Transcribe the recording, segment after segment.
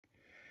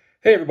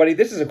Hey everybody,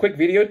 this is a quick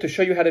video to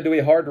show you how to do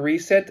a hard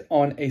reset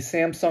on a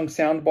Samsung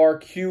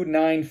Soundbar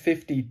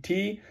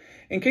Q950T.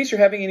 In case you're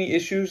having any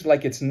issues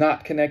like it's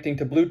not connecting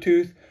to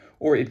Bluetooth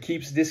or it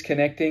keeps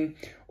disconnecting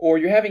or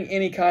you're having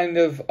any kind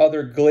of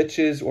other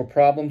glitches or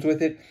problems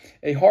with it,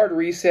 a hard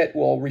reset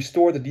will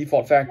restore the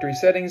default factory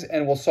settings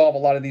and will solve a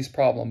lot of these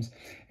problems.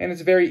 And it's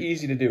very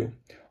easy to do.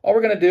 All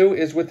we're going to do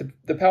is with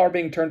the power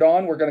being turned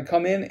on, we're going to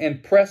come in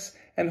and press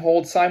and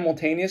hold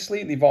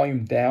simultaneously the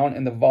volume down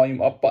and the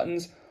volume up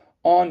buttons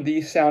on the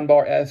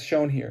soundbar as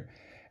shown here.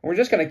 And we're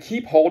just going to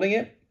keep holding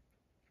it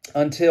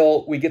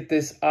until we get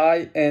this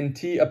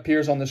INT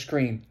appears on the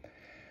screen.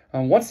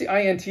 Once the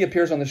INT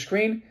appears on the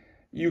screen,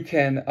 you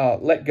can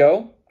let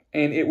go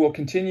and it will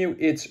continue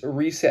its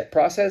reset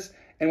process.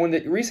 And when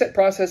the reset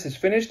process is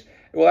finished,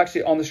 it will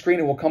actually on the screen,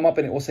 it will come up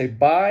and it will say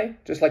bye,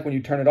 just like when you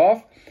turn it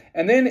off,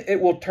 and then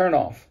it will turn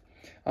off.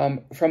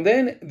 From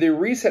then, the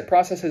reset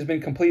process has been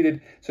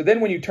completed. So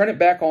then when you turn it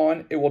back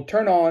on, it will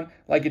turn on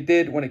like it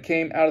did when it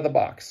came out of the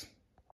box.